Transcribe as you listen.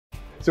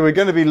So we're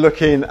going to be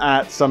looking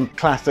at some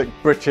classic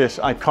British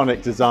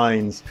iconic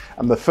designs,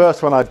 and the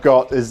first one I've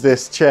got is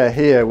this chair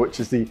here, which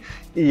is the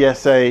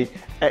ESA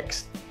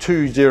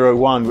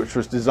X201, which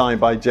was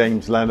designed by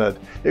James Leonard.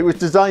 It was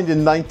designed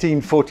in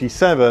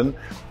 1947.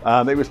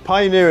 It was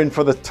pioneering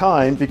for the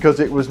time because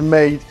it was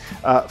made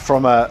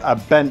from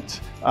a bent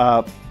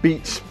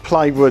beech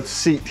plywood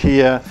seat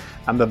here,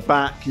 and the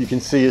back you can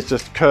see is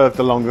just curved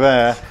along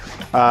there.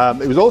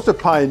 It was also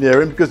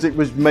pioneering because it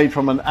was made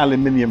from an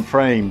aluminium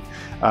frame.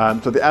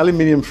 So the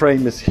aluminium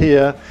frame is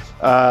here,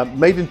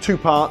 made in two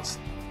parts,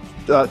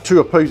 two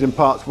opposing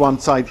parts, one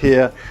side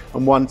here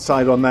and one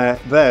side on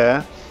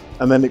there.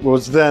 And then it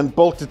was then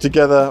bolted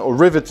together or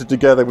riveted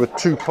together with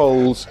two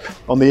poles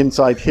on the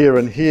inside here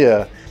and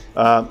here.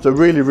 So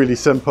really, really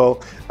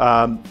simple.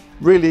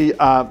 Really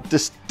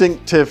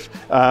distinctive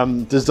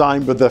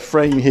design with the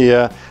frame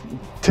here.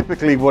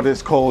 Typically what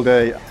is called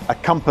a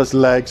compass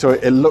leg, so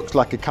it looks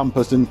like a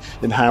compass in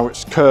how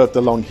it's curved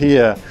along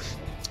here.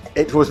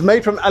 It was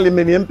made from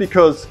aluminium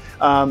because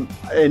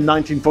in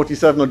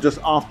 1947, or just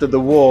after the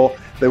war,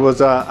 there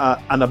was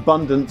an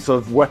abundance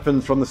of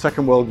weapons from the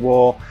Second World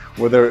War,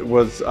 whether it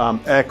was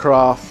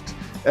aircraft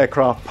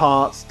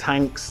parts,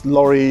 tanks,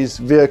 lorries,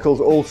 vehicles,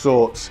 all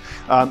sorts.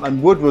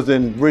 And wood was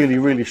in really,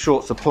 really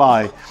short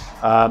supply.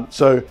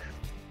 So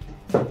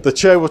the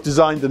chair was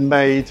designed and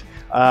made.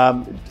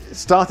 It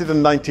started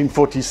in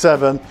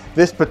 1947.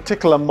 This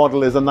particular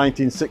model is a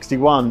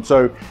 1961,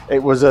 so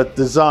it was a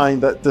design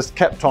that just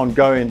kept on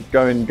going.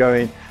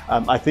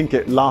 I think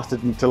it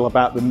lasted until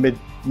about the mid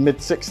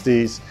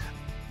 60s.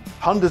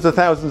 Hundreds of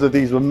thousands of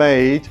these were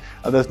made,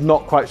 and there's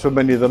not quite so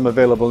many of them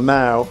available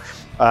now.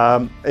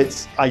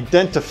 It's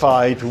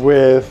identified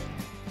with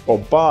or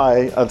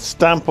by a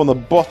stamp on the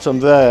bottom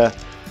there.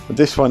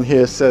 This one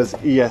here says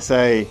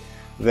ESA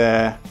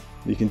there.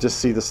 You can just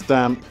see the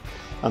stamp.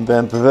 And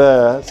then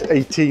there, it's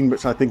 18,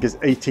 which I think is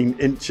 18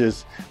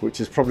 inches, which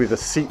is probably the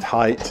seat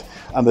height.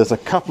 And there's a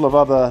couple of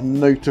other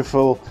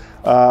notable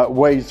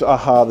ways.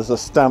 Aha, there's a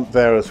stamp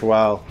there as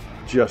well,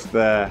 just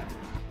there.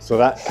 So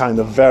that kind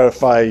of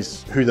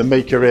verifies who the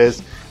maker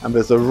is. And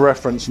there's a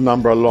reference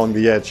number along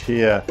the edge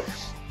here.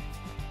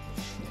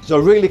 So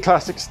really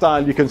classic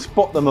style. You can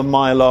spot them a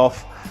mile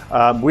off.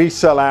 We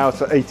sell out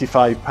for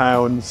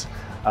 £85.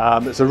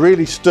 It's a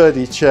really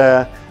sturdy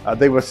chair.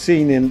 They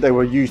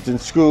were used in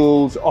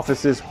schools,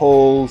 offices,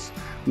 halls,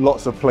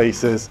 lots of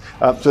places.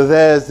 So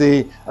there's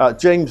the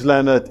James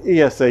Leonard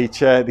ESA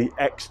chair, the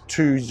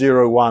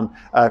X201,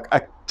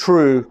 a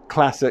true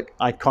classic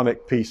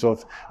iconic piece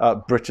of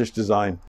British design.